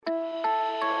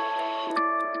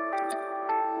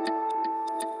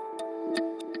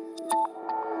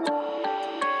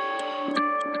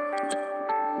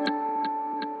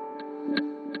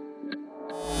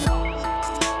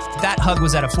That hug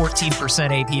was at a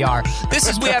 14% APR. This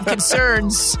is We Have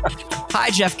Concerns. Hi,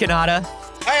 Jeff Cannata.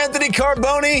 Hi, Anthony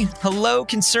Carboni. Hello,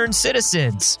 concerned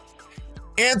citizens.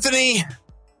 Anthony,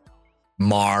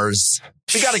 Mars.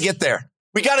 We got to get there.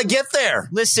 We got to get there.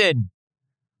 Listen,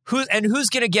 who's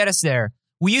going to get us there?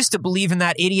 We used to believe in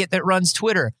that idiot that runs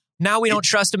Twitter. Now we don't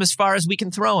trust him as far as we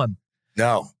can throw him.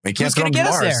 No, we can't Who's throw going to him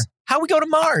get to us Mars. there? How we go to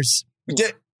Mars?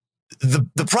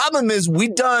 The problem is we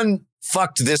done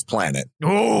fucked this planet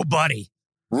Oh, buddy.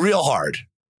 real hard.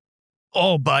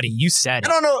 Oh, buddy, you said I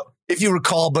it. don't know if you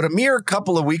recall, but a mere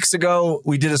couple of weeks ago,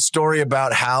 we did a story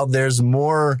about how there's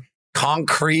more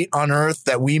concrete on Earth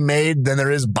that we made than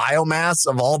there is biomass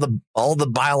of all the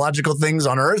biological things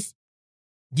on Earth.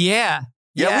 Yeah.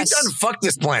 Yeah, Yes. we done fucked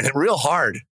this planet real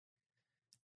hard.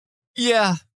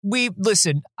 Yeah.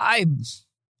 Listen, I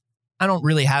don't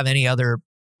really have any other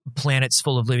planets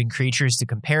full of living creatures to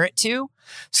compare it to.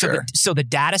 Sure. So the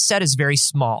data set is very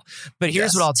small. But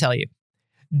here's Yes. what I'll tell you.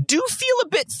 Do feel a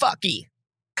bit fucky.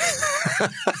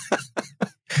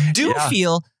 Yeah.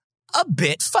 Feel a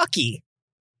bit fucky.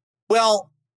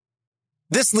 Well,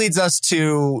 this leads us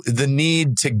to the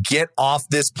need to get off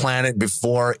this planet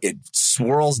before it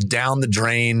swirls down the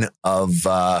drain of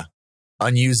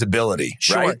unusability.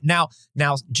 Sure. Right? Now,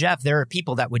 Jeff, there are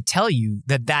people that would tell you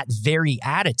that very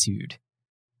attitude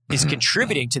is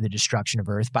contributing to the destruction of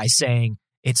Earth by saying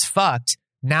it's fucked.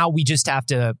 Now we just have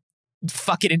to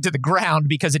fuck it into the ground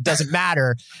because it doesn't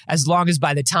matter as long as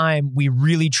by the time we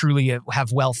really truly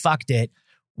have well fucked it,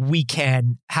 we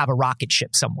can have a rocket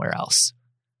ship somewhere else.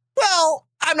 Well,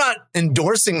 I'm not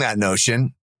endorsing that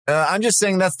notion. I'm just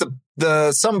saying that's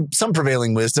some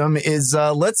prevailing wisdom is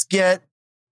let's get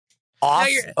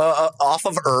off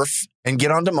of Earth and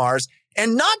get onto Mars,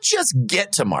 and not just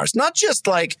get to Mars, not just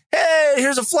like, hey,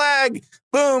 here's a flag,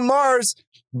 boom, Mars,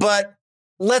 but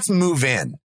let's move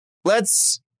in.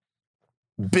 Let's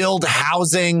build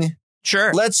housing.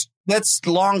 Sure. Let's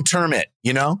long term it,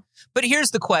 you know? But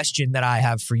here's the question that I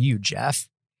have for you, Jeff.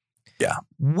 Yeah.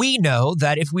 We know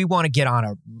that if we want to get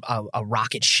on a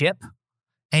rocket ship,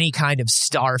 any kind of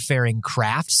starfaring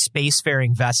craft,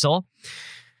 spacefaring vessel,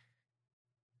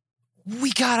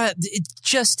 we gotta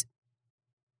just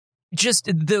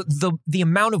the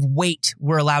amount of weight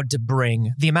we're allowed to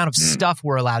bring, the amount of stuff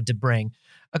we're allowed to bring.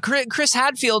 Chris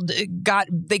Hadfield got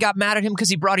mad at him because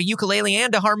he brought a ukulele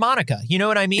and a harmonica. You know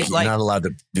what I mean? You're not allowed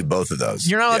to do both of those.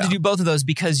 You're not allowed to do both of those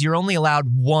because you're only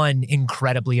allowed one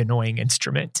incredibly annoying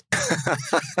instrument.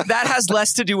 That has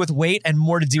less to do with weight and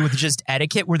more to do with just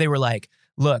etiquette, where they were like,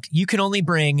 look, you can only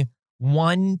bring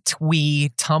one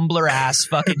twee Tumblr ass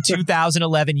fucking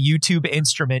 2011 YouTube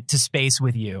instrument to space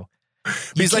with you.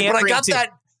 He's like, but I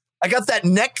got that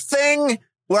neck thing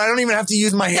where I don't even have to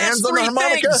use my hands on the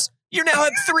harmonica. Things. You now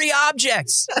have 3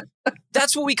 objects.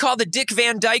 That's what we call the Dick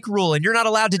Van Dyke rule, and you're not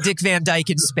allowed to Dick Van Dyke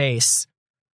in space.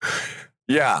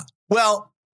 Yeah.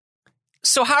 Well,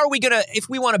 so how are we going to, if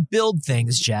we want to build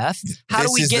things, Jeff, how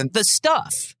do we get the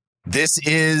stuff? This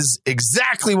is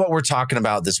exactly what we're talking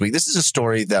about this week. This is a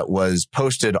story that was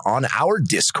posted on our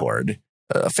Discord,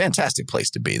 a fantastic place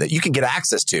to be, that you can get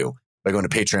access to by going to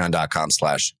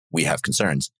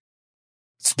patreon.com/wehaveconcerns.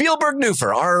 Spielberg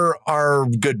Newfer, our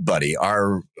good buddy,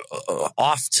 our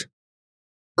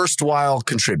erstwhile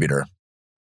contributor,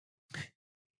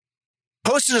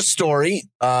 posted a story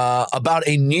about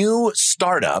a new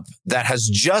startup that has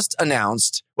just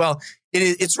announced. Well,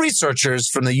 it's researchers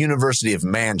from the University of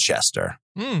Manchester.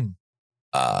 They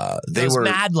were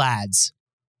mad lads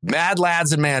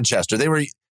in Manchester. They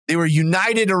were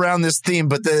united around this theme,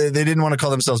 but they didn't want to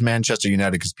call themselves Manchester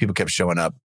United because people kept showing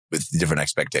up with different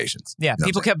expectations. Yeah,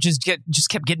 people kept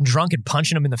getting drunk and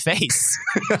punching them in the face.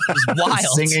 It was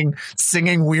wild.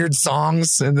 singing weird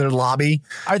songs in their lobby.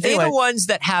 Are they the ones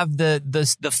that have the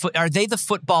are they the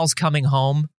footballs coming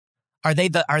home? Are they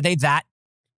that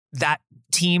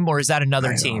team, or is that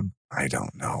another team? I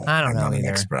don't know. I don't know I'm not either. an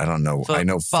expert. I don't know. I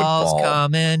know football's football.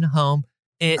 Coming home.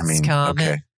 It's coming.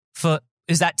 Okay.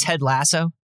 Is that Ted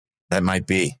Lasso? That might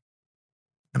be.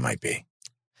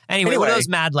 Anyway, what do those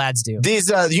mad lads do? These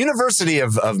the University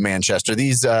of Manchester.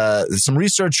 These some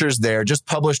researchers there just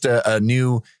published a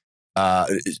new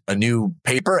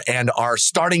paper and are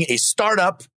starting a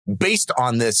startup based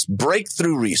on this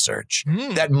breakthrough research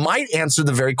that might answer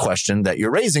the very question that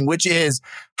you're raising, which is,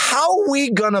 how are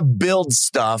we going to build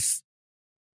stuff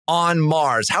on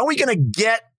Mars? How are we going to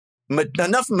get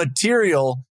enough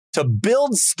material to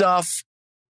build stuff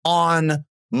on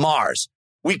Mars?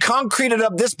 We concreted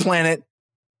up this planet.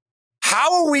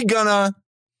 How are we going to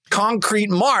concrete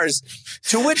Mars,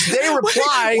 to which they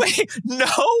reply,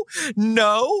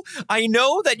 no. I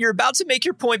know that you're about to make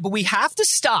your point, but we have to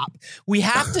stop. We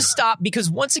have to stop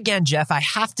because once again, Jeff, I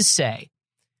have to say,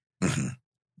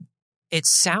 it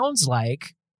sounds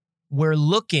like we're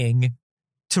looking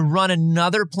to run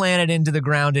another planet into the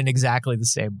ground in exactly the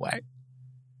same way.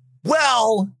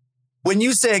 Well, when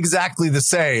you say exactly the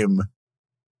same,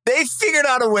 they figured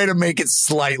out a way to make it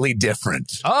slightly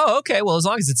different. Oh, okay. Well, as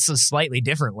long as it's a slightly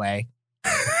different way.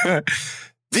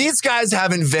 These guys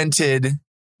have invented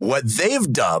what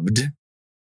they've dubbed,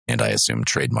 and I assume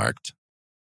trademarked,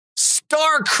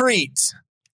 Starcrete.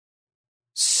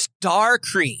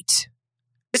 Starcrete.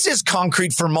 This is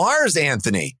concrete for Mars,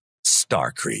 Anthony.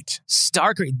 Starcrete.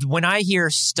 Starcrete. When I hear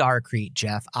Starcrete,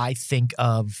 Jeff, I think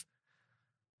of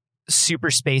super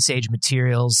space age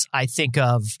materials. I think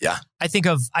of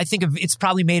it's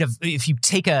probably made of, if you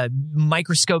take a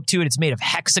microscope to it, it's made of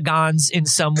hexagons in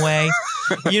some way.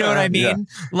 You know what I mean?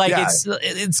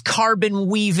 It's carbon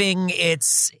weaving.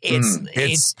 It's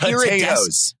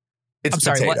potatoes. It's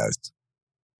potatoes. What?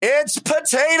 It's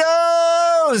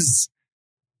potatoes.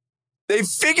 They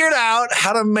figured out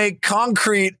how to make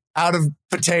concrete out of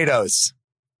potatoes.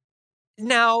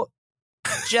 Now,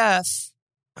 Jeff,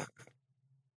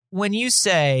 when you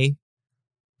say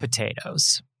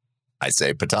potatoes, I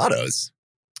say potatoes.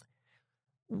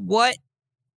 What?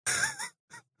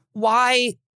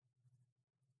 Why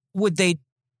would they?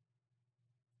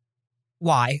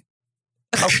 Why?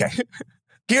 Okay.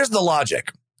 Here's the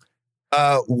logic.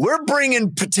 We're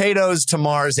bringing potatoes to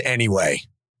Mars anyway,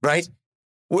 right?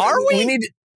 Are we? We need.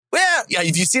 Well, yeah.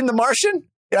 Have you seen The Martian?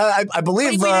 Yeah, I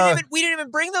believe. We didn't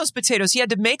even bring those potatoes. He had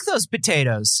to make those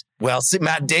potatoes. Well, see,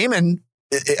 Matt Damon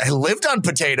lived on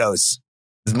potatoes,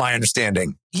 is my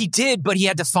understanding. He did, but he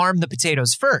had to farm the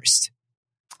potatoes first.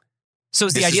 So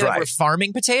is the idea that we're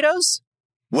farming potatoes?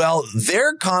 Well,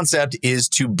 their concept is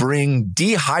to bring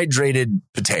dehydrated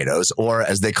potatoes, or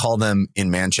as they call them in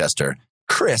Manchester,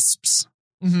 crisps.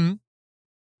 Mm-hmm.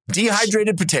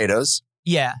 Dehydrated potatoes.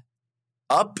 Yeah.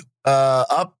 Up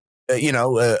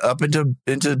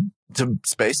into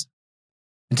space,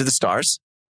 into the stars.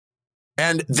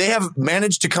 And they have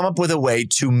managed to come up with a way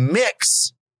to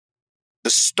mix the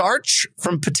starch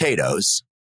from potatoes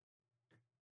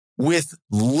with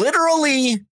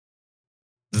literally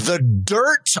the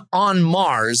dirt on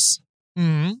Mars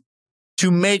to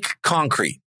make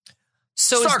concrete.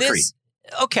 So Starcrete. Is this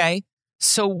okay?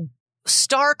 So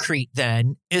Starcrete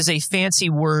then is a fancy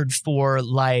word for,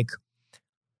 like,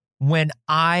 when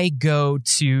I go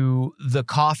to the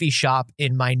coffee shop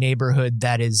in my neighborhood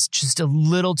that is just a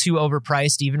little too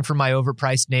overpriced, even for my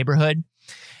overpriced neighborhood,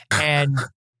 and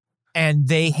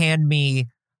they hand me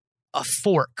a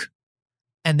fork,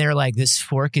 and they're like, "This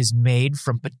fork is made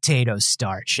from potato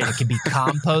starch, and it can be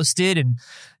composted, and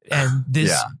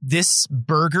this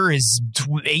burger is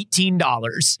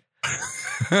 $18."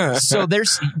 So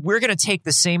we're gonna take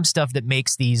the same stuff that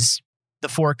makes the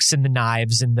forks and the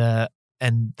knives and the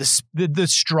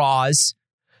straws.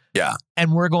 Yeah.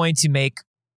 And we're going to make,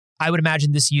 I would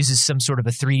imagine this uses some sort of a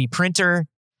 3D printer.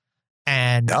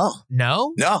 And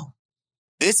no.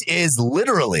 This is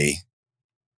literally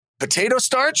potato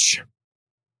starch,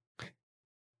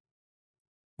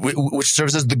 which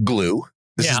serves as the glue.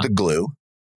 This is the glue.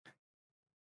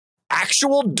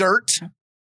 Actual dirt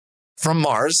from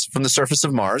Mars, from the surface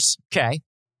of Mars. Okay.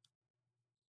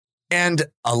 And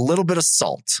a little bit of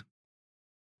salt.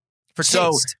 For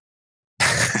taste.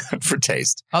 For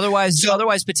taste. Otherwise,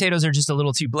 potatoes are just a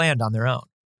little too bland on their own.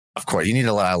 Of course, you need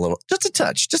to allow a little, just a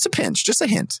touch, just a pinch, just a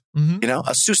hint. Mm-hmm.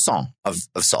 A soupçon of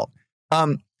salt.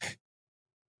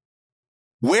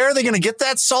 Where are they going to get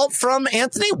that salt from,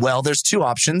 Anthony? Well, there's two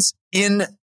options in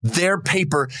their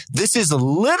paper. This is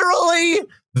literally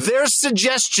their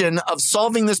suggestion of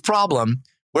solving this problem.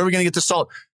 Where are we going to get the salt?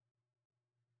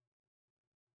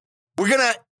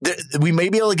 We may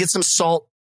be able to get some salt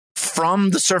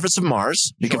from the surface of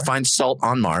Mars. You can find salt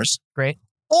on Mars. Great.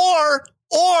 Or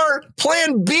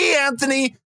plan B,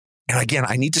 Anthony. And again,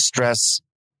 I need to stress,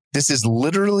 this is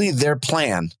literally their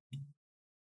plan.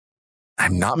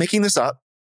 I'm not making this up.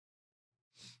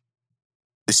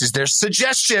 This is their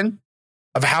suggestion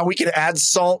of how we can add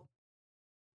salt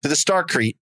to the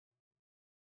Starcrete.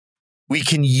 We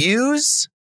can use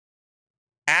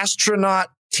astronaut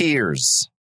tears.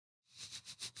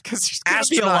 Because there's going to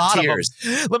be a lot of them.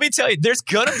 Let me tell you, there's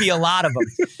going to be a lot of them.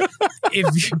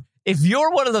 If you're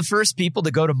one of the first people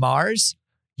to go to Mars,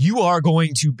 you are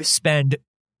going to spend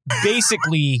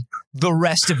basically the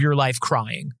rest of your life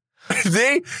crying.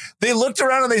 They looked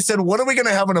around and they said, what are we going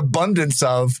to have an abundance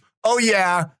of? Oh,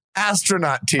 yeah,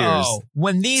 astronaut tears. Oh,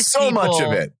 when these so people much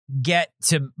of it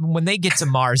when they get to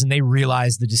Mars and they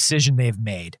realize the decision they've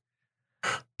made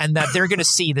and that they're going to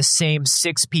see the same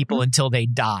 6 people until they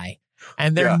die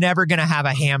and they're never going to have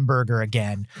a hamburger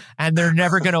again and they're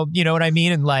never going to, you know what I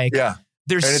mean? And like,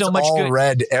 there's and so much all good.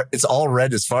 Red. It's all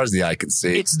red as far as the eye can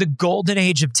see. It's the golden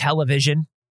age of television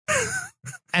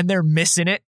and they're missing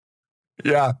it.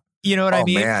 Yeah. You know what I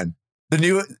mean? Oh, man.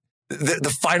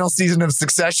 The final season of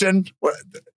Succession.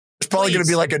 It's probably going to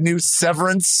be like a new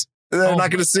Severance. They're not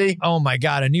going to see. Oh my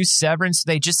God. A new Severance.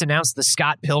 They just announced the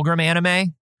Scott Pilgrim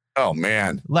anime. Oh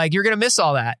man. Like you're going to miss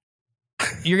all that.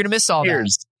 You're going to miss all that.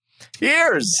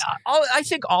 Years. I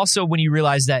think also when you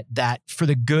realize that for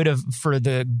the good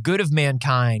of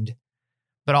mankind,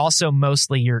 but also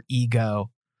mostly your ego,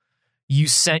 you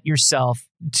sent yourself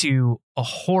to a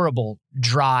horrible,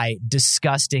 dry,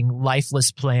 disgusting,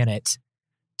 lifeless planet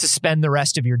to spend the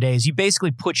rest of your days. You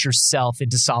basically put yourself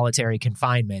into solitary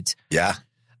confinement. Yeah.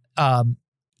 I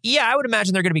would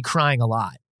imagine they're going to be crying a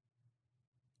lot.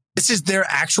 This is their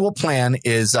actual plan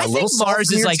is I little think Mars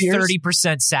is like tears.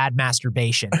 30% sad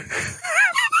masturbation. Like,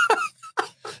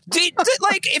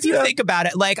 if you think about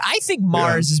it, like, I think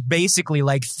Mars is basically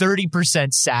like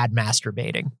 30% sad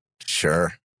masturbating.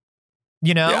 Sure.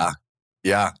 You know? Yeah.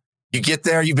 Yeah. You get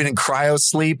there, you've been in cryo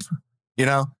sleep, you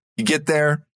know? You get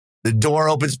there, the door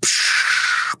opens,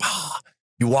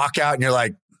 you walk out and you're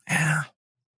like, I'm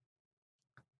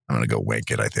going to go wank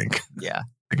it, I think. Yeah. I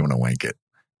think I'm going to wank it.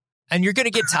 And you're going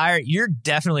to get tired. You're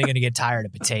definitely going to get tired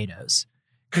of potatoes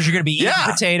because you're going to be eating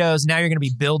potatoes. Now you're going to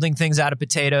be building things out of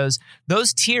potatoes.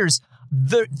 Those tears,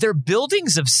 they're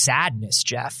buildings of sadness,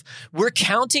 Jeff. We're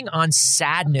counting on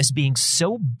sadness being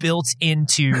so built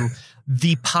into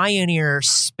the Pioneer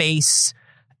space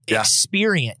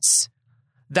experience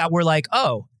that we're like,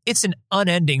 oh, it's an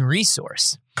unending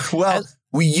resource. Well,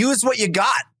 we use what you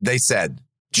got, they said.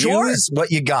 Sure. Use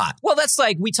what you got. Well, that's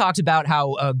like we talked about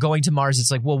how going to Mars.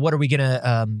 It's like, well, where are we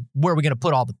gonna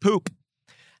put all the poop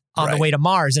on the way to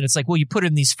Mars? And it's like, well, you put it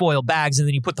in these foil bags, and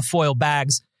then you put the foil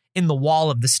bags in the wall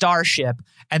of the starship,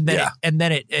 and then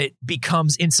it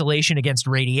becomes insulation against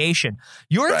radiation.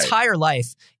 Your entire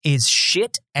life is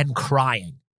shit and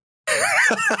crying.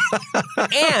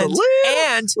 and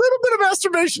little bit of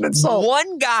masturbation and salt.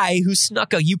 One guy who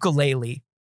snuck a ukulele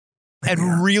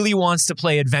and really wants to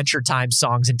play Adventure Time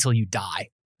songs until you die.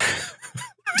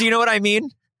 Do you know what I mean?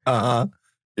 Yeah.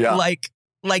 Like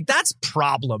that's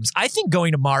problems. I think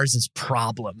going to Mars is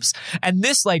problems. And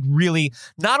this like really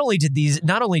not only did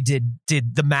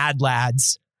the Mad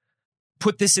Lads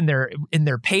put this in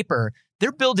their paper,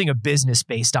 they're building a business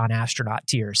based on astronaut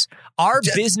tears. Our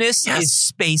business is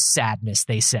space sadness,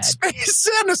 they said. Space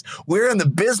sadness. We're in the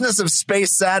business of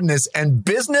space sadness, and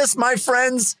business, my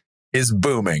friends, is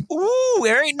booming. Ooh,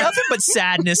 there ain't nothing but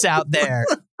sadness out there.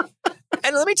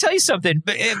 And let me tell you something.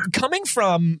 Coming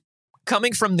from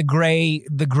the gray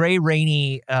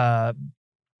rainy,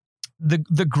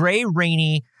 the gray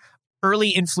rainy, early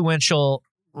influential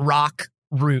rock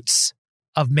roots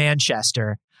of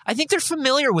Manchester, I think they're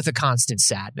familiar with a constant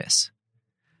sadness.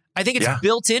 I think it's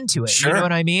built into it. Sure. You know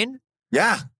what I mean?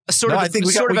 Yeah. I think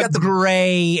we got the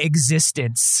gray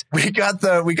existence. We got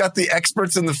the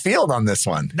experts in the field on this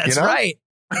one. That's right.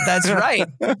 That's right.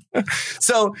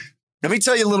 So let me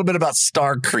tell you a little bit about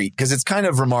Starcrete because it's kind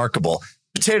of remarkable.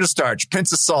 Potato starch,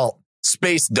 pinch of salt,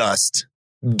 space dust,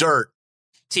 dirt.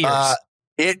 Tears.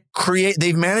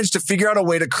 They've managed to figure out a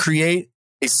way to create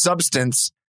a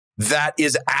substance that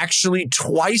is actually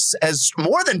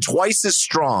more than twice as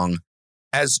strong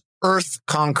as Earth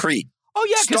concrete. Oh,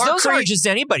 yeah, because those aren't just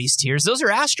anybody's tears. Those are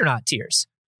astronaut tears.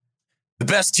 The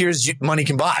best tears money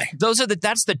can buy. That's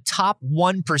the top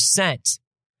 1%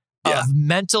 of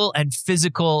mental and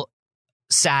physical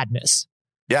sadness.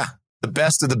 Yeah, the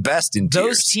best of the best in tears.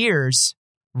 Those tears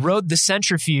rode that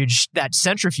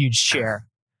centrifuge chair.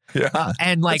 Yeah.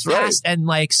 And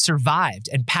survived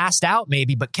and passed out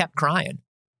maybe, but kept crying.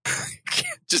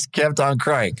 Just kept on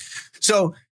crying.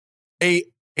 So a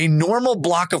normal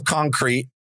block of concrete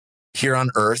here on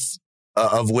Earth,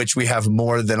 of which we have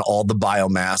more than all the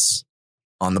biomass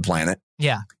on the planet,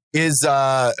 is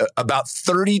about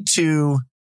 32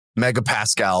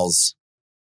 megapascals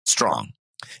strong.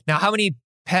 Now, how many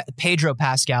Pedro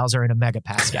Pascals are in a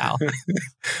megapascal?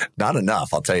 Not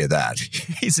enough, I'll tell you that.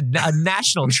 He's a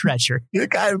national treasure. Put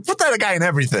that guy in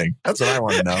everything. That's what I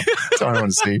want to know. That's what I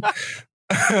want to see.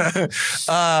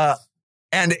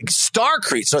 And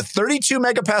Starcrete, so 32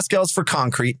 megapascals for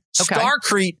concrete. Okay.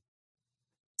 Starcrete,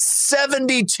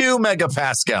 72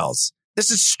 megapascals.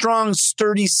 This is strong,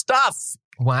 sturdy stuff.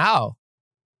 Wow.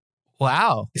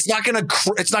 Wow. It's not going to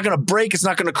break. It's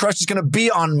not going to crush. It's going to be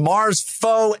on Mars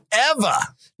forever.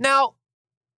 Now,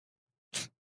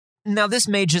 this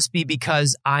may just be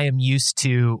because I am used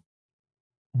to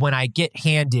when I get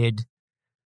handed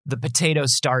the potato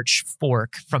starch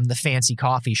fork from the fancy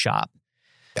coffee shop.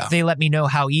 Yeah. They let me know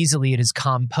how easily it is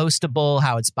compostable,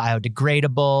 how it's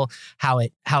biodegradable, how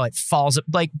it falls.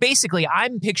 Like basically,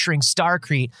 I'm picturing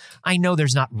Starcrete. I know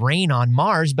there's not rain on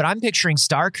Mars, but I'm picturing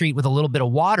Starcrete with a little bit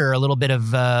of water, a little bit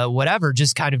of whatever,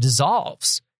 just kind of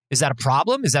dissolves. Is that a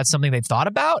problem? Is that something they've thought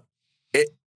about?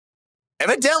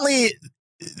 Evidently,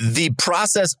 the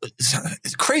process,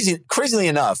 crazily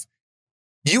enough,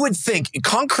 you would think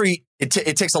concrete, it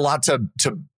takes a lot to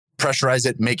pressurize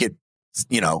it, make it,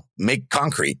 make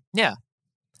concrete. Yeah.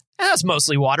 And that's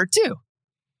mostly water too.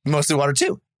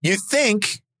 You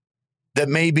think that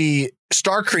maybe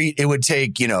Starcrete, it would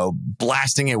take,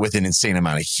 blasting it with an insane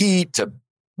amount of heat to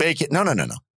bake it. No.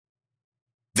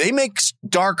 They make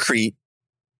Starcrete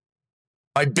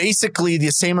by basically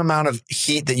the same amount of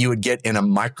heat that you would get in a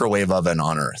microwave oven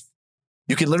on Earth.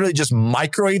 You can literally just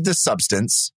microwave the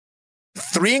substance,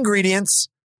 3 ingredients,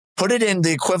 put it in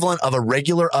the equivalent of a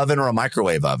regular oven or a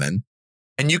microwave oven,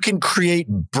 and you can create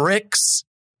bricks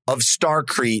of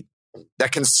Starcrete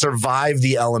that can survive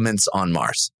the elements on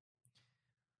Mars.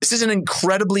 This is an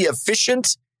incredibly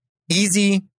efficient,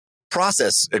 easy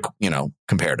process,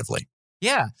 comparatively.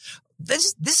 Yeah.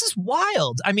 This is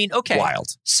wild. I mean, okay. Wild.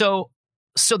 So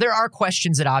there are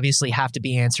questions that obviously have to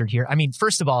be answered here. I mean,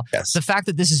 first of all, yes. The fact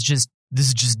that this is just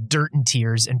dirt and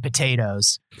tears and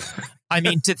potatoes. I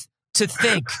mean, to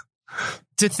think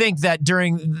that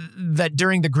during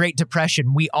the Great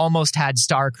Depression we almost had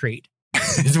Starcrete.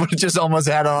 We just almost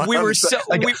had on.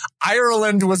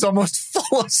 Ireland was almost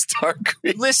full of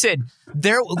Starcrete. Listen,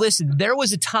 there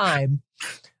was a time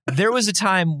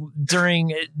during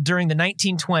the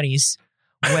 1920s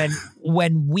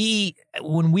when we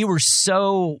were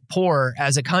so poor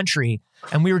as a country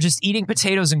and we were just eating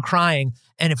potatoes and crying,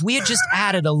 and if we had just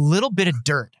added a little bit of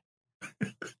dirt,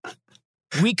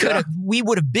 we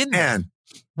would have been there. Man,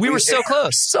 we were so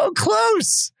close. So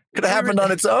close. Could have happened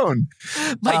on its own.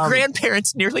 My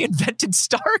grandparents nearly invented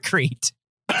Starcrete.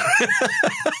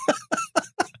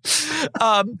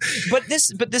 But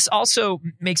this also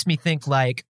makes me think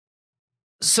like,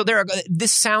 so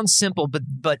this sounds simple,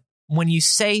 but when you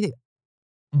say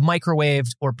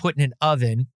microwaved or put in an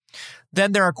oven,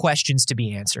 then there are questions to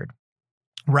be answered,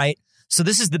 right? So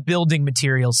this is the building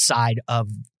materials side of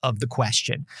the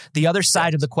question. The other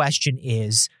side of the question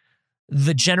is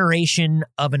the generation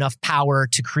of enough power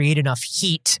to create enough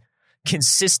heat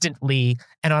consistently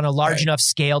and on a large enough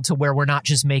scale to where we're not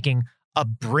just making a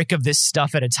brick of this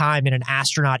stuff at a time in an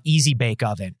astronaut easy bake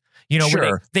oven. Sure.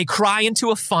 Where they cry into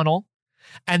a funnel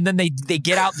and then they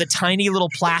get out the tiny little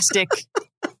plastic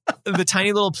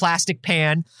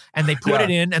pan and they put it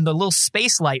in, and the little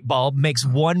space light bulb makes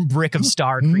one brick of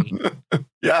Starcrete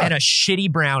and a shitty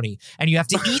brownie. And you have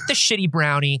to eat the shitty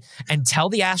brownie and tell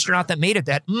the astronaut that made it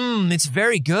that, it's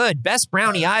very good. Best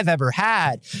brownie I've ever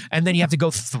had. And then you have to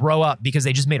go throw up because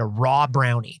they just made a raw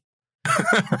brownie.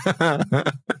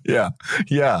 Yeah.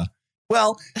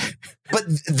 Well, but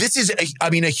this is,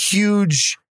 a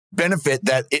huge benefit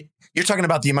that you're talking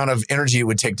about the amount of energy it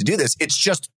would take to do this. It's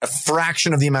just a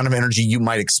fraction of the amount of energy you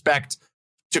might expect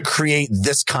to create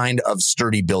this kind of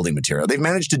sturdy building material. They've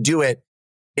managed to do it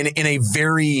in a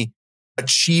very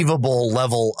achievable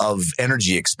level of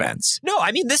energy expense. No,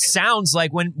 I mean, this sounds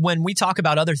like when we talk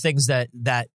about other things that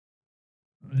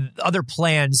other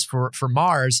plans for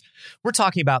Mars, we're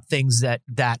talking about things that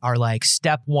are like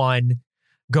step 1,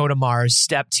 go to Mars,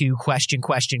 step 2, question,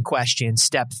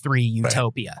 step 3,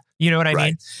 utopia. Right. You know what I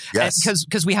mean? Yes.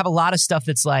 Because we have a lot of stuff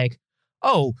that's like,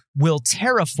 oh, we'll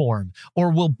terraform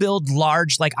or we'll build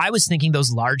large, like I was thinking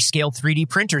those large scale 3D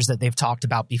printers that they've talked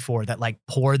about before that like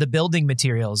pour the building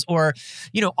materials or,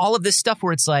 all of this stuff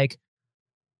where it's like,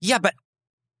 yeah, but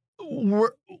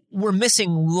we're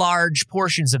missing large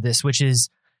portions of this, which is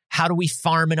how do we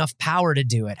farm enough power to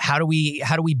do it? How do we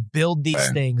build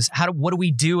these things? What do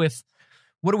we do if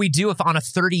on a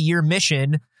 30-year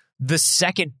mission, the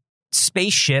second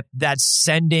spaceship that's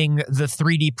sending the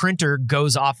 3D printer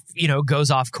goes off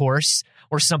course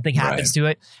or something happens to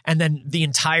it, and then the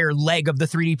entire leg of the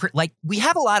 3D print, like we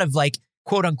have a lot of like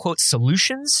quote unquote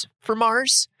solutions for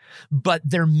Mars, but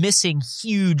they're missing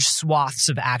huge swaths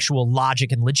of actual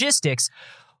logic and logistics.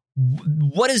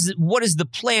 What is the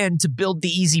plan to build the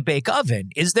easy bake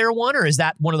oven? Is there one, or is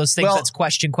that one of those things that's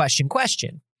question?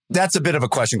 That's a bit of a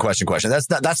question.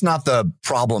 That's not the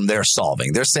problem they're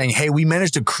solving. They're saying, hey, we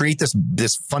managed to create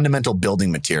this fundamental building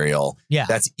material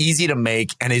that's easy to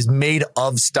make and is made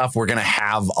of stuff we're going to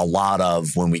have a lot of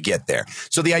when we get there.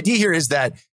 So the idea here is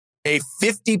that a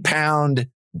 50-pound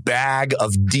bag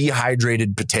of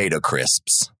dehydrated potato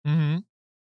crisps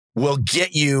will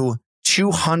get you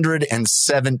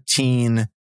 217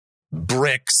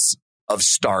 bricks of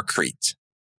Starcrete.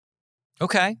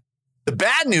 Okay. The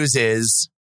bad news is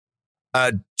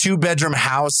a 2-bedroom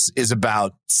house is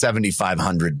about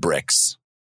 7,500 bricks,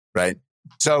 right?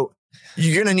 So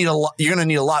you're going to need a lot. You're going to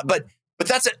need a lot, but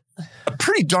that's a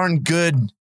pretty darn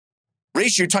good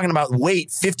ratio. You're talking about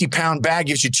weight. 50-pound bag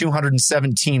gives you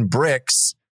 217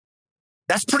 bricks.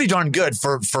 That's pretty darn good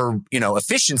for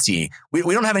efficiency. We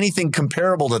don't have anything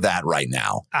comparable to that right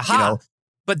now.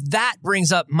 But that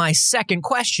brings up my second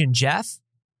question, Jeff.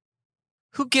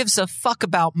 Who gives a fuck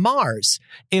about Mars?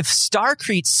 If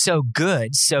Starcrete's so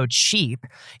good, so cheap,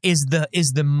 is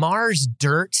the Mars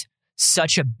dirt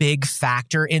such a big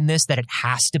factor in this that it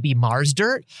has to be Mars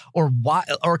dirt? Or why?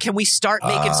 Or can we start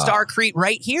making Starcrete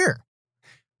right here?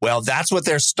 Well, that's what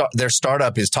their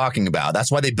startup is talking about.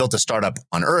 That's why they built a startup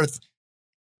on Earth.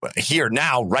 Here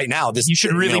now, right now, you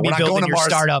should really be building your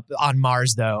startup on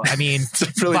Mars, though. I mean,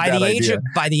 really by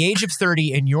the age of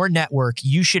 30 in your network,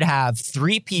 you should have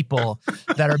 3 people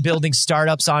that are building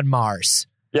startups on Mars.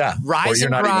 Yeah, Rise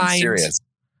and grind. Serious.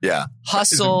 Yeah,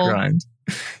 hustle. Grind.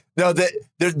 No,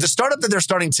 the startup that they're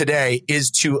starting today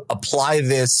is to apply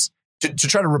this to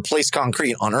try to replace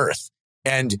concrete on Earth,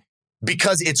 and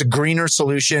because it's a greener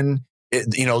solution,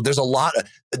 there's a lot of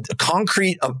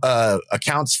concrete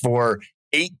accounts for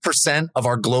 8% of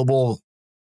our global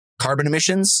carbon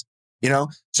emissions,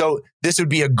 so this would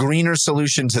be a greener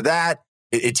solution to that.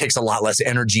 It takes a lot less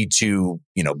energy to,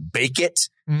 bake it.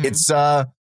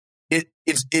 Mm-hmm.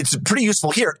 It's pretty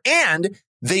useful here. And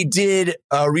they did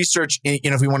research,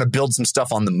 if we want to build some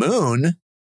stuff on the moon,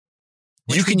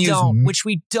 which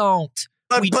we don't.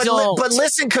 But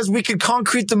listen, because we could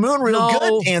concrete the moon real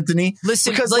good, Anthony.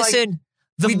 Listen.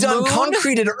 We've done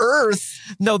concreted Earth.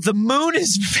 No, the moon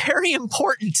is very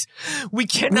important. We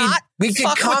cannot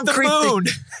fuck with the moon.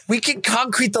 We can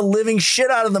concrete the living shit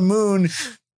out of the moon.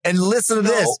 And listen to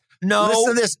this.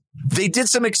 Listen to this. They did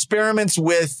some experiments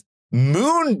with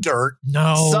moon dirt.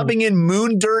 Subbing in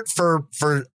moon dirt for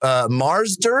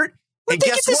Mars dirt. Where'd they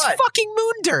get this fucking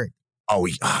moon dirt? Oh,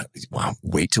 wow.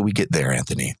 Wait till we get there,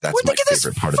 Anthony. That's my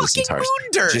favorite part of this entire moon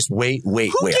dirt? Just wait. Who I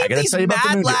gotta tell you about the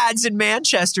moon dirt. Lads in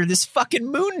Manchester this fucking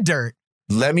moon dirt?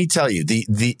 Let me tell you,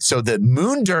 so the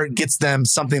moon dirt gets them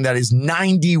something that is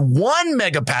 91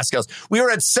 megapascals. We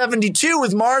were at 72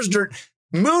 with Mars dirt.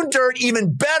 Moon dirt,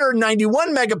 even better,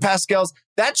 91 megapascals.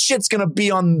 That shit's gonna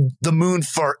be on the moon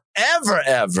forever,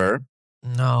 ever.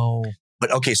 No.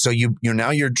 But okay, so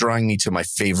you're drawing me to my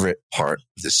favorite part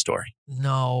of this story.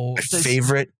 No.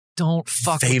 Don't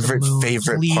fuck with the moon.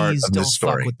 Favorite Please part of this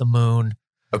story. Don't fuck with the moon.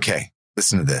 Okay,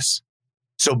 listen to this.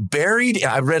 So buried,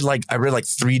 I read like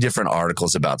 3 different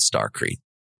articles about Starcrete.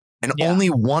 And only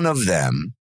one of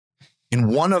them,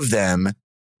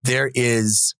 there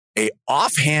is a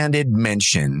offhanded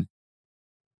mention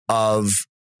of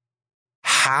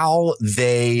how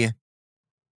they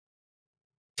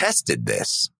tested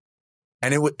this.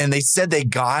 And they said they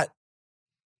got.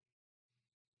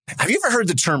 Have you ever heard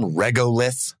the term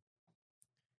regolith?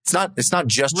 It's not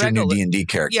just your new D&D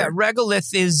character. Yeah,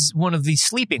 regolith is one of the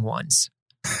sleeping ones.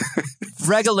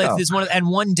 Regolith is one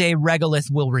and one day regolith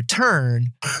will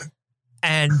return,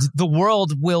 and the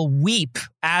world will weep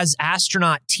as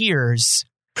astronaut tears.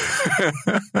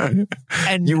 And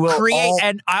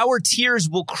and our tears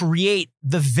will create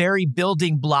the very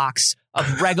building blocks of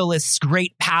Regolith's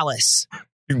great palace.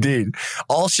 Indeed.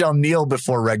 All shall kneel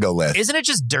before regolith. Isn't it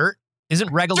just dirt?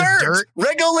 Isn't regolith dirt?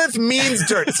 Regolith means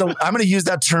dirt. So I'm going to use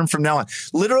that term from now on.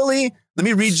 Literally, let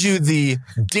me read you the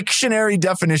dictionary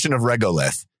definition of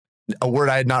regolith, a word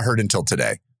I had not heard until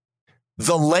today.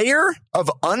 The layer of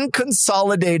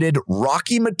unconsolidated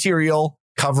rocky material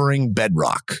covering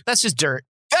bedrock. That's just dirt.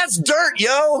 That's dirt,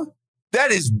 yo.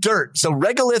 That is dirt. So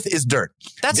regolith is dirt.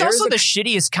 That's also the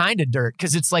shittiest kind of dirt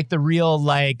because it's like the real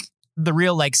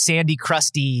sandy,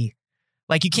 crusty,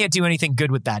 like you can't do anything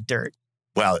good with that dirt.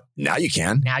 Well, now you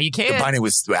can. Combine it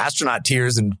with astronaut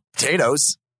tears and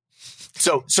potatoes.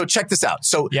 So check this out.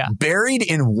 So buried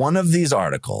in one of these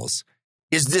articles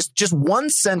is this just one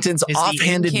sentence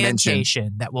offhanded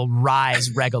mention that will rise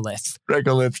regolith.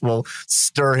 Regolith will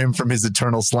stir him from his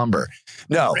eternal slumber.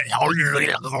 No.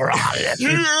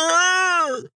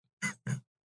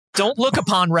 Don't look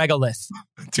upon regolith.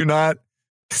 Do not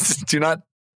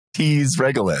tease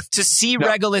regolith. To see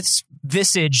regolith's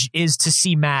visage is to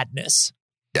see madness.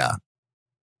 Yeah.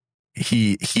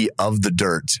 He of the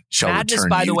dirt shall madness, return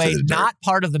by the you way, to the not dirt.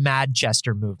 part of the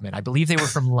Manchester movement. I believe they were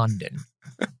from London.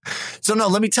 So no,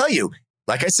 let me tell you,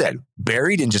 like I said,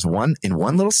 buried in just one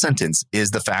little sentence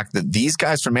is the fact that these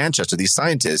guys from Manchester, these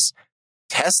scientists,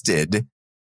 tested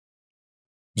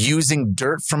using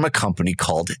dirt from a company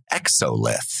called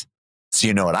Exolith. So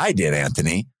you know what I did,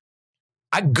 Anthony?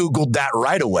 I Googled that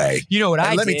right away. You know what I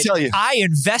did? Let me tell you. I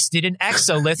invested in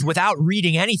Exolith without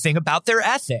reading anything about their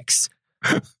ethics.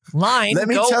 Line, Let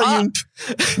me go tell up. you.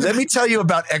 Let me tell you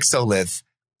about Exolith.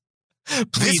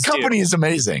 This company is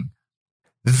amazing.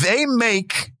 They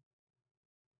make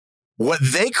what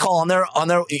they call on their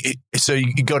so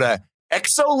you go to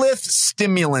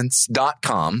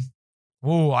exolithstimulants.com.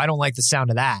 Ooh, I don't like the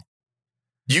sound of that.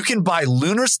 You can buy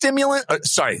lunar stimulant.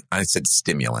 Sorry, I said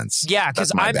stimulants. Yeah,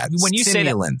 because when you say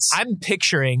that, I'm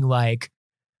picturing like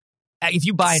if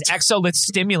you buy an Exolith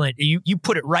stimulant, you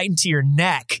put it right into your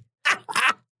neck.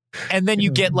 And then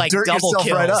you get like dirt double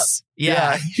kills. Right up.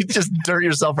 Yeah, you just dirt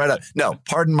yourself right up. No,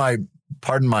 pardon my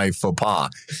faux pas.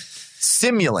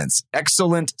 Simulants,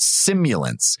 excellent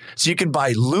simulants. So you can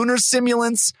buy lunar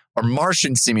simulants or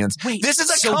Martian simulants. Wait, this is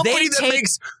a company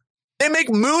that they make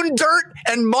moon dirt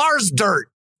and Mars dirt.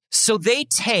 So they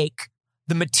take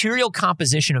the material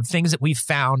composition of things that we've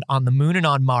found on the moon and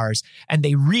on Mars, and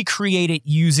they recreate it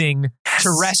using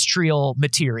terrestrial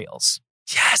materials.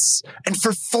 Yes. And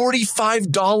for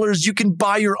 $45, you can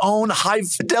buy your own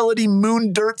high-fidelity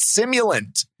moon dirt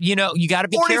simulant. You know, you got to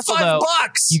be careful, though.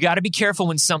 $45. You got to be careful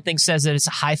when something says that it's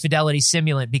a high-fidelity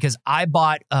simulant, because I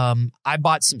bought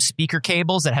some speaker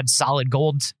cables that had solid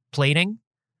gold plating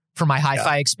for my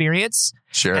hi-fi experience.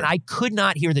 Sure. And I could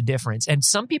not hear the difference. And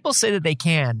some people say that they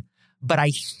can, but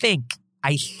I think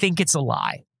it's a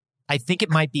lie. I think it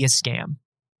might be a scam.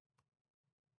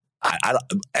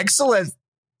 Excellent.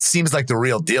 Seems like the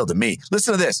real deal to me.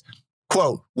 Listen to this.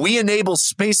 Quote, we enable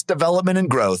space development and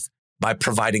growth by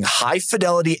providing high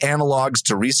fidelity analogs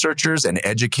to researchers and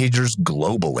educators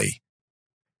globally.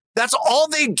 That's all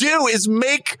they do is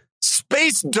make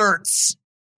space dirts.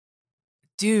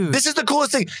 Dude. This is the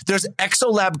coolest thing. There's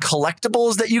Exolab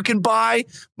collectibles that you can buy,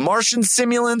 Martian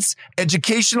simulants,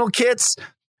 educational kits.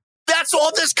 That's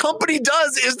all this company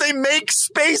does is they make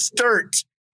space dirt.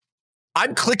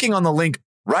 I'm clicking on the link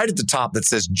right at the top that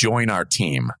says join our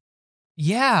team.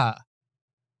 Yeah.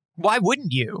 Why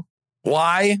wouldn't you?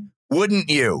 Why wouldn't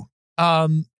you?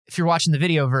 If you're watching the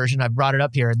video version, I brought it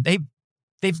up here.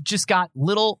 They've just got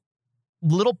little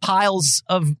piles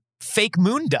of fake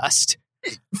moon dust.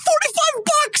 $45.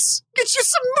 Get you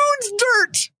some moon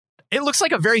dirt. It looks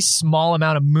like a very small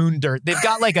amount of moon dirt. They've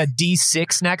got like a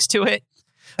D6 next to it.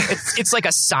 It's like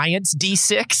a science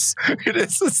D6. It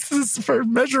is. This is for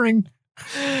measuring.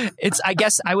 I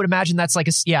guess I would imagine that's like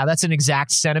that's an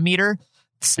exact centimeter.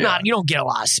 It's not, you don't get a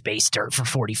lot of space dirt for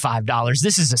 $45.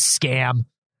 This is a scam.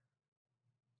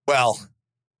 Well,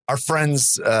 our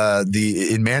friends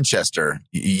in Manchester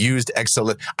used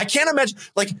Exolith. I can't imagine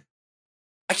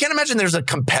there's a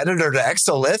competitor to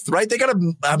Exolith, right? They got a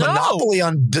monopoly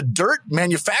on the dirt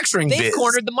manufacturing biz. They've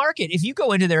cornered the market. If you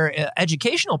go into their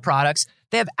educational products,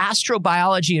 they have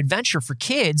astrobiology adventure for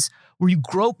kids where you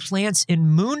grow plants in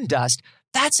moon dust.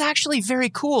 That's actually very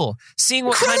cool. Seeing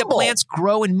what kind of plants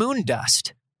grow in moon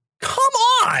dust. Come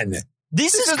on.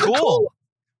 This is cool.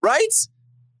 Right?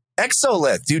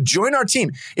 Exolith, dude, join our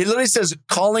team. It literally says,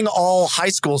 calling all high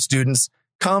school students,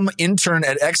 come intern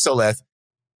at Exolith.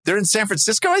 They're in San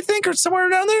Francisco, I think, or somewhere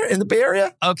down there in the Bay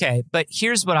Area. Okay, but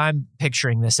here's what I'm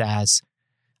picturing this as.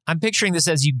 I'm picturing this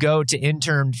as you go to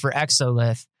intern for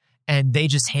Exolith, and they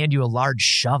just hand you a large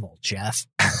shovel, Jeff.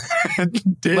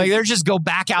 Like they're just go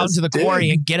back out into the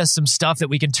quarry and get us some stuff that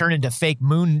we can turn into fake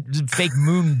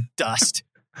moon dust.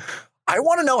 I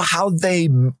want to know how they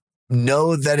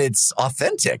know that it's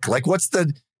authentic. Like, what's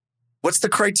the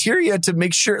criteria to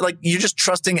make sure? Like, you're just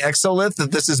trusting Exolith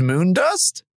that this is moon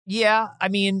dust? Yeah, I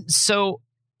mean, so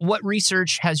what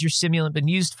research has your simulant been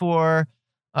used for?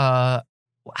 How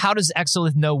does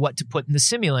Exolith know what to put in the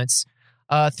simulants?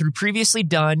 Through previously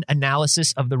done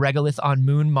analysis of the regolith on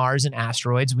Moon, Mars, and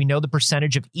asteroids, we know the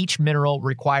percentage of each mineral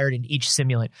required in each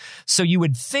simulant. So you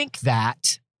would think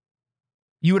that,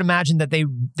 you would imagine that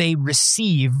they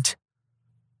received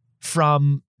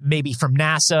from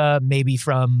NASA, maybe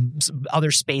from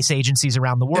other space agencies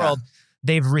around the world. Yeah.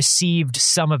 They've received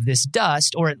some of this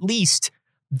dust, or at least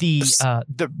the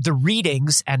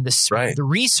readings and the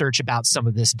research about some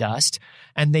of this dust,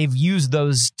 and they've used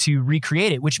those to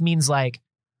recreate it, which means, like,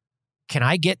 can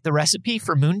I get the recipe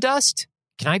for moon dust?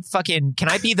 Can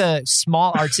I be the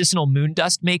small artisanal moon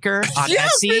dust maker on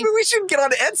yes, Etsy? Maybe we should get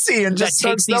on Etsy and just that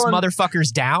takes these selling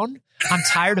motherfuckers down. I'm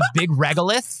tired of big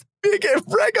regolith. Big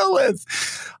regolith.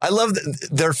 I love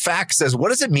their fact says, what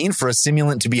does it mean for a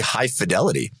simulant to be high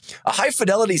fidelity? A high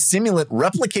fidelity simulant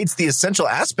replicates the essential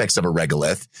aspects of a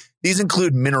regolith. These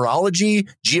include mineralogy,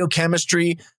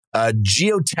 geochemistry,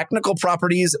 geotechnical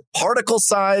properties, particle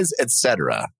size,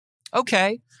 etc.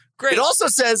 Okay, great. It also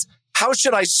says, how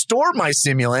should I store my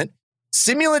simulant?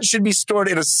 Simulant should be stored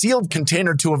in a sealed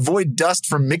container to avoid dust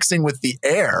from mixing with the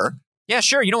air. Yeah,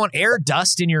 sure. You don't want air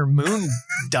dust in your moon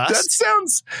dust. That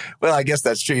sounds, well, I guess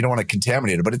that's true. You don't want to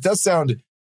contaminate it, but it does sound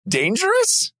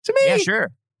dangerous to me. Yeah,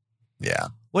 sure. Yeah.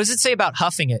 What does it say about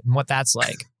huffing it and what that's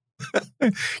like?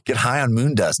 Get high on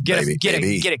moon dust, get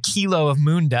baby. Get a kilo of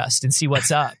moon dust and see what's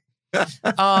up. Do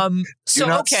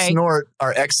not snort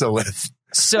our exolith.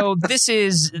 So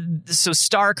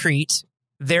Starcrete,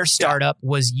 their startup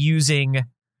was using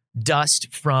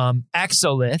dust from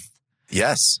exolith.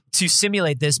 Yes. To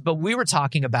simulate this, but we were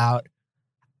talking about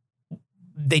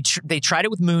they tried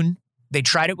it with Moon, they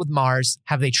tried it with Mars.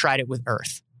 Have they tried it with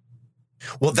Earth?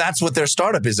 Well, that's what their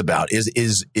startup is about.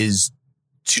 Is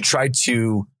to try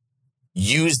to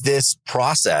use this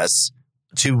process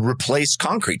to replace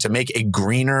concrete, to make a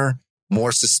greener,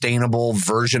 more sustainable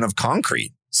version of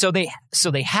concrete. So they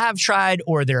have tried,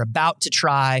 or they're about to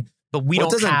try, but we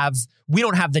don't have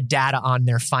the data on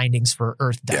their findings for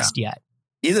Earth dust yet.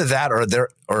 Either that or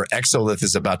exolith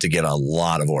is about to get a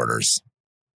lot of orders.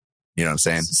 You know what I'm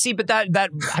saying? See, but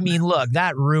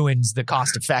that ruins the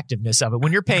cost effectiveness of it.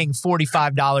 When you're paying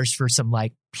 $45 for some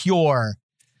like pure,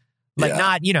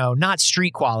 not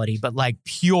street quality, but like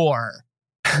pure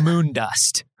moon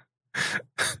dust.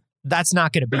 That's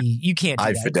not going to be, you can't do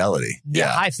high that. Fidelity. Yeah,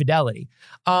 high fidelity.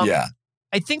 I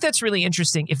think that's really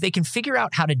interesting. If they can figure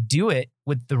out how to do it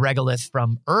with the regolith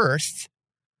from Earth,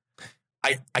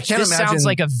 I can't this imagine. Sounds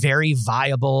like a very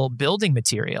viable building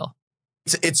material.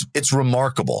 It's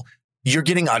remarkable. You're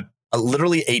getting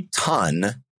literally a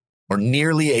ton or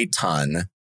nearly a ton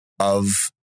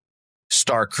of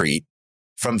Starcrete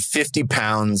from 50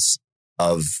 pounds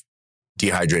of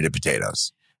dehydrated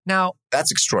potatoes. Now,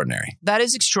 that's extraordinary. That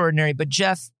is extraordinary. But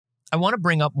Jeff, I want to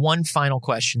bring up one final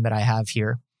question that I have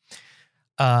here.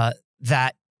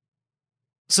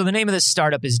 So the name of this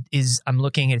startup is I'm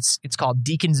looking, it's called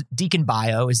Deacon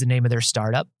Bio is the name of their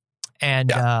startup.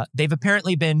 And they've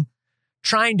apparently been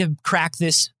trying to crack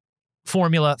this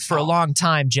formula for a long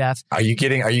time, Jeff. Are you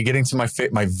getting to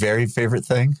my very favorite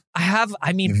thing? I have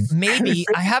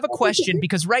a question,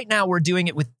 because right now we're doing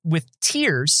it with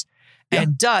tears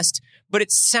and dust, but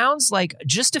it sounds like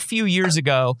just a few years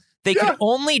ago, they could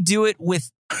only do it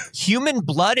with human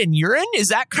blood and urine. Is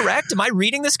that correct? Am I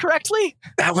reading this correctly?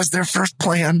 That was their first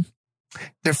plan.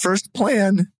 Their first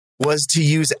plan was to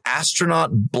use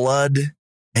astronaut blood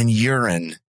and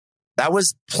urine. That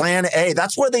was plan A.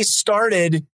 That's where they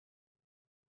started.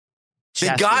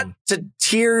 They got to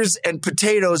tears and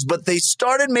potatoes, but they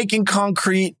started making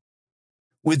concrete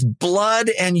with blood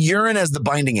and urine as the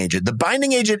binding agent. The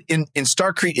binding agent in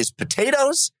Starcrete is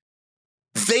potatoes.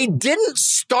 They didn't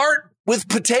start with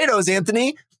potatoes,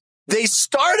 Anthony. They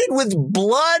started with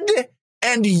blood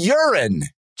and urine.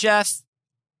 Jeff,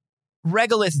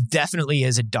 regolith definitely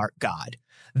is a dark god.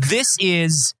 This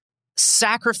is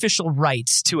sacrificial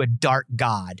rites to a dark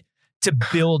god to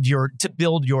build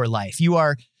your life. You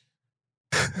are,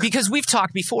 because we've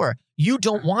talked before, you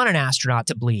don't want an astronaut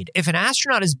to bleed. If an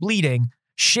astronaut is bleeding,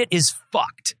 shit is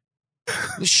fucked.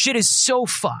 Shit is so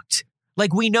fucked.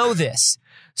 Like, we know this.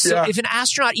 So if an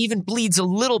astronaut even bleeds a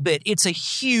little bit, it's a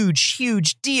huge,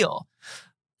 huge deal.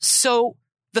 So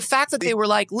the fact that they were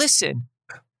like, listen,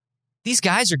 these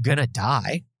guys are going to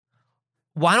die.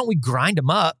 Why don't we grind them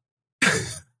up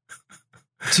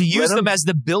to use them as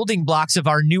the building blocks of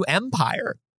our new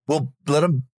empire? We'll let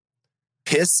them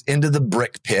piss into the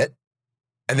brick pit.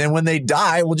 And then when they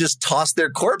die, we'll just toss their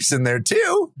corpse in there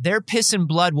too. Their piss and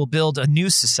blood will build a new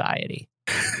society.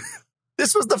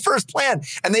 This was the first plan.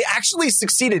 And they actually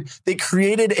succeeded. They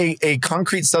created a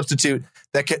concrete substitute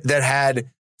that had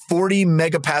 40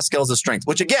 megapascals of strength,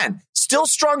 which again, still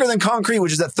stronger than concrete,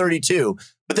 which is at 32.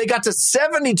 But they got to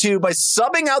 72 by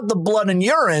subbing out the blood and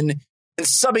urine and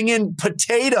subbing in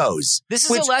potatoes. This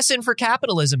is a lesson for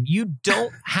capitalism. You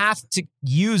don't have to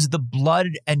use the blood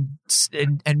and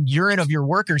urine of your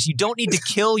workers. You don't need to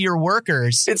kill your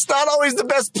workers. It's not always the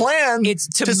best plan. It's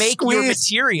to make your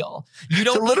material. You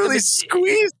don't literally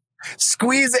squeeze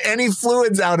Squeeze any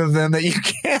fluids out of them that you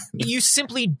can. You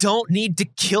simply don't need to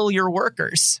kill your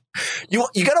workers. You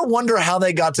got to wonder how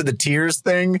they got to the tears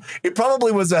thing. It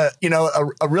probably was a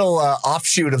real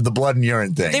offshoot of the blood and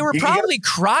urine thing. They were probably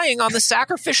crying on the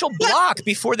sacrificial block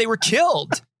before they were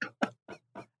killed.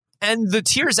 And the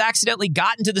tears accidentally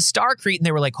got into the Starcrete and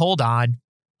they were like, hold on.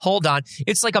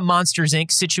 It's like a Monsters,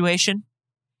 Inc. situation.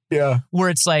 Yeah. Where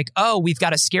it's like, oh, we've got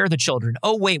to scare the children.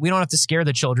 Oh, wait, we don't have to scare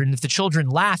the children. If the children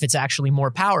laugh, it's actually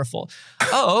more powerful.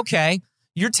 Oh, okay.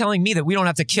 You're telling me that we don't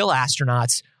have to kill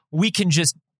astronauts. We can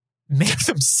just make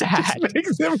them sad.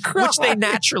 Make them cry. Which they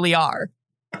naturally are.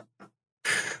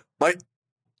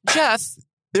 Jeff.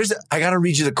 I got to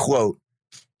read you the quote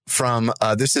from,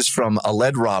 this is from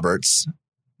Aled Roberts,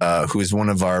 who is one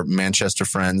of our Manchester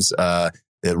friends,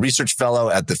 a research fellow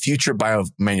at the Future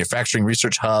Biomanufacturing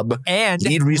Research Hub, and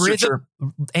lead researcher,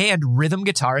 rhythm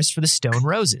guitarist for the Stone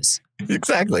Roses.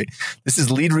 Exactly. This is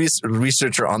lead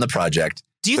researcher on the project.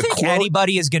 Do you think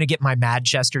anybody is going to get my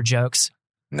Manchester jokes?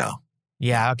 No.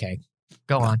 Yeah. Okay.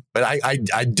 Go on. But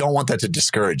I don't want that to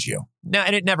discourage you. No,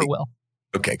 and it never will.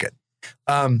 Okay, good.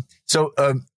 So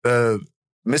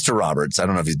Mr. Roberts, I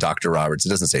don't know if he's Dr. Roberts. It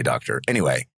doesn't say doctor.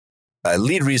 Anyway,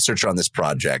 lead researcher on this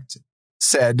project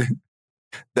said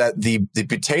that the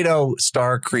potato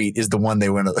Starcrete is the one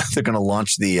they're going to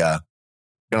launch the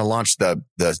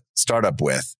startup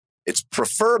with. It's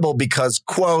preferable because,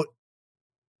 quote,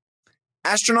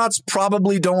 astronauts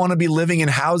probably don't want to be living in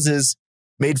houses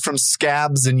made from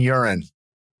scabs and urine.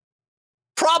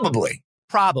 Probably.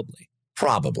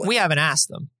 We haven't asked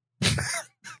them.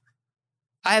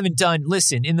 I haven't done.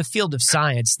 Listen, in the field of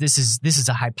science, this is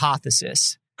a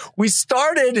hypothesis. We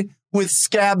started with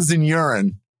scabs and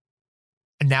urine.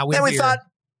 And now we thought,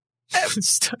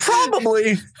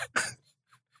 probably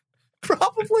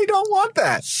don't want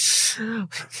that.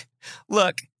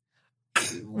 Look,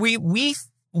 we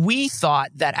thought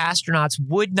that astronauts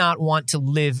would not want to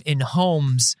live in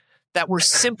homes that were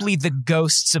simply the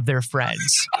ghosts of their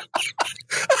friends.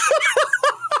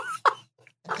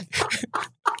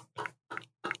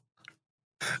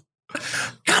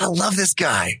 God, I love this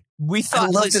guy. I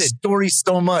love this story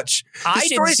so much. I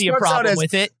didn't see a problem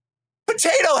with it.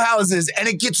 Potato houses, and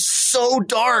it gets so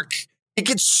dark.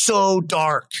 Potato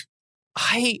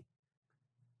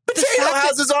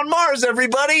houses on Mars,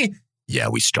 everybody. Yeah,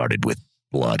 we started with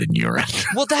blood and urine.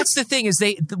 Well, that's the thing is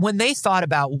when they thought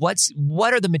about what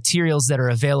are the materials that are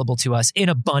available to us in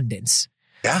abundance,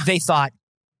 they thought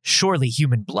surely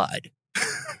human blood.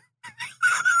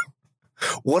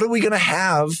 What are we going to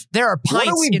have? There are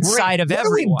pints inside of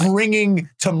everyone. What are we bringing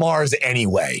to Mars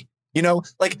anyway? You know,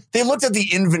 like they looked at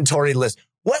the inventory list.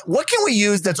 What can we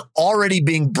use that's already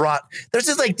being brought? There's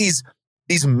just like these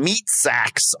meat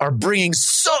sacks are bringing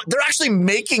they're actually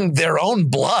making their own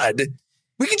blood.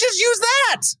 We can just use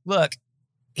that. Look,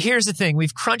 here's the thing.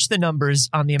 We've crunched the numbers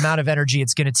on the amount of energy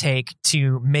it's going to take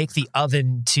to make the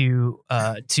oven to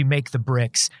make the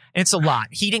bricks. And it's a lot.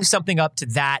 Heating something up to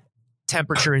that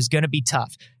temperature is going to be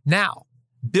tough. Now,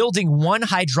 building one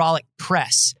hydraulic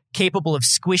press capable of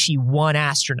squishy one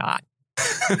astronaut.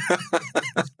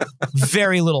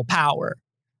 Very little power.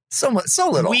 So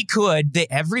little.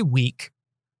 Every week,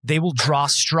 they will draw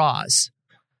straws,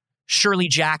 Shirley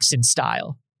Jackson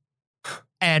style.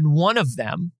 And one of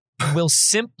them will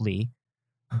simply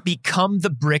become the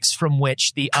bricks from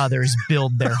which the others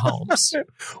build their homes.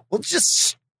 We'll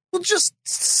just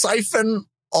siphon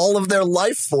all of their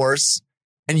life force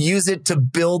and use it to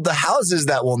build the houses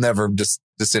that will never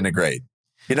disintegrate.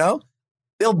 You know?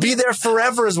 They'll be there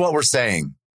forever is what we're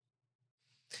saying.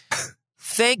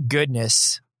 Thank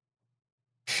goodness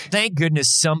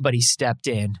somebody stepped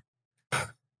in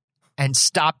and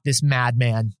stopped this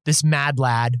madman, this mad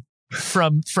lad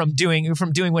from doing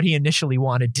what he initially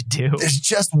wanted to do. There's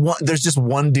just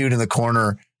one dude in the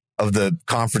corner of the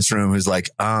conference room who's like,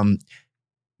 I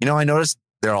noticed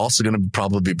they're also going to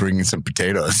probably be bringing some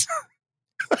potatoes.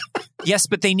 Yes,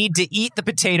 but they need to eat the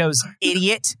potatoes,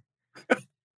 idiot.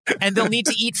 And they'll need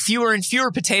to eat fewer and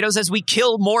fewer potatoes as we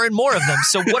kill more and more of them.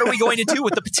 So what are we going to do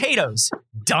with the potatoes,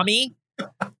 dummy?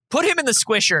 Put him in the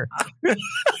squisher.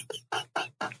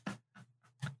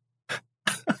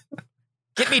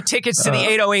 Get me tickets to the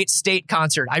 808 State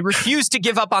concert. I refuse to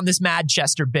give up on this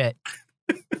Manchester bit.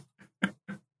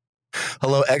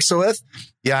 Hello, Exolith.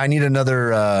 Yeah, I need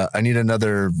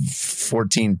another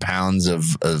 14 pounds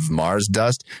of Mars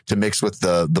dust to mix with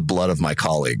the blood of my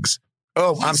colleagues.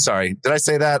 Oh, I'm sorry. Did I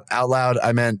say that out loud?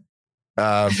 I meant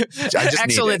I just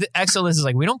Exolith is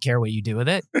like, we don't care what you do with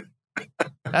it.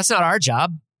 That's not our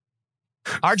job.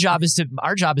 Our job is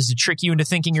to trick you into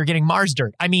thinking you're getting Mars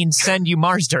dirt. I mean, send you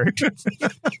Mars dirt.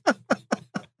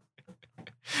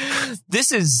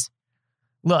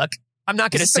 Look, I'm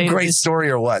not going to say a great story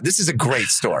or what? This is a great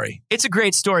story. It's a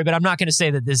great story, but I'm not going to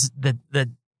say that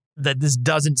this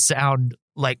doesn't sound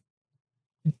like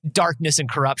darkness and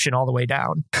corruption all the way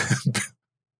down.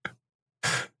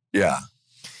 Yeah.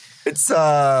 It's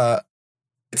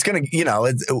going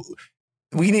to,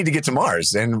 we need to get to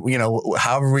Mars, and,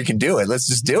 however we can do it, let's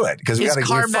just do it. Because we got to get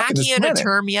Carmackian a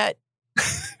term yet?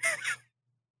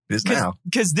 It is now.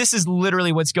 Because this is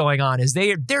literally what's going on, is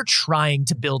they're trying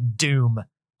to build doom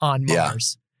on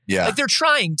Mars. Yeah. Like they're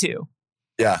trying to.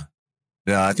 Yeah.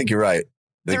 No, I think you're right.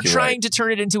 They're trying to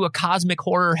turn it into a cosmic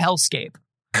horror hellscape.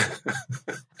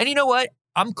 And you know what?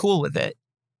 I'm cool with it.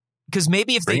 Because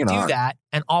maybe if they do that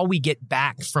and all we get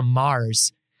back from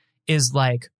Mars is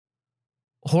like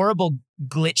horrible,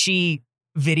 glitchy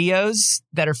videos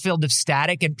that are filled with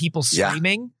static and people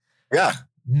screaming. Yeah.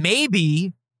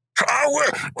 Maybe.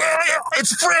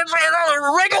 It's French.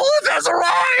 Regolith has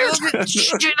arrived.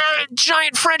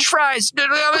 Giant French fries.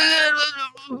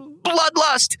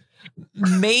 Bloodlust.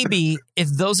 Maybe if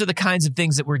those are the kinds of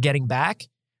things that we're getting back,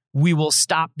 we will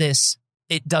stop this.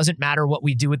 It doesn't matter what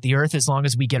we do with the Earth as long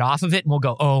as we get off of it, and we'll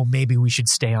go, oh, maybe we should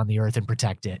stay on the Earth and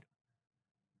protect it.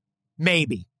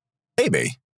 Maybe.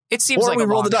 It seems like we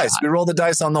roll the dice. Shot. We roll the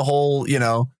dice on the whole,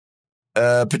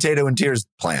 potato and tears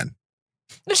plan.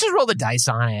 Let's just roll the dice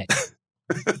on it.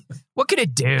 What could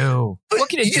it do? What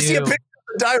can it do? You see a picture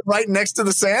of the die right next to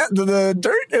the sand, to the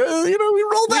dirt. We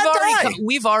roll that die.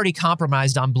 We've already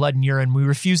compromised on blood and urine. We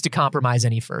refuse to compromise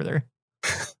any further.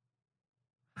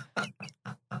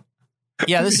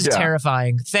 Yeah, this is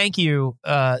terrifying. Thank you,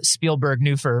 Spielberg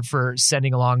Newfer, for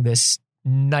sending along this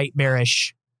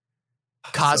nightmarish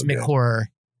cosmic horror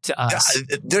to us.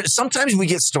 Sometimes we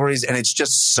get stories and it's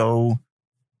just so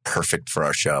perfect for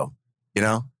our show.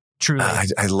 Truly.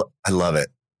 I love it.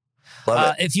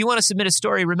 If you want to submit a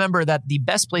story, remember that the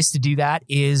best place to do that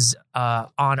is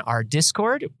on our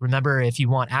Discord. Remember, if you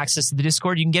want access to the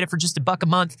Discord, you can get it for just $1 a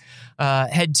month.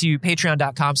 Head to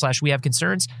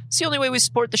patreon.com/wehaveconcerns. It's the only way we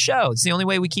support the show. It's the only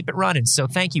way we keep it running. So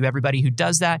thank you, everybody who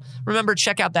does that. Remember,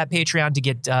 check out that Patreon to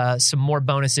get some more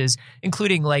bonuses,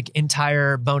 including like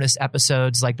entire bonus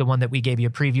episodes like the one that we gave you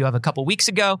a preview of a couple weeks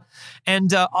ago.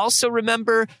 And also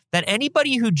remember that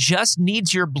anybody who just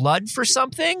needs your blood for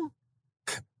something,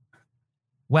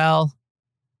 well,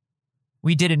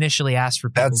 we did initially ask for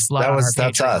people's blood on our Patreon.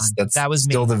 That's us. That was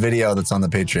still the video that's on the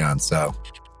Patreon.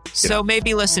 So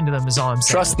maybe listen to them is all I'm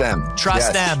saying. Trust them.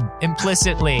 Trust them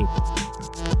implicitly.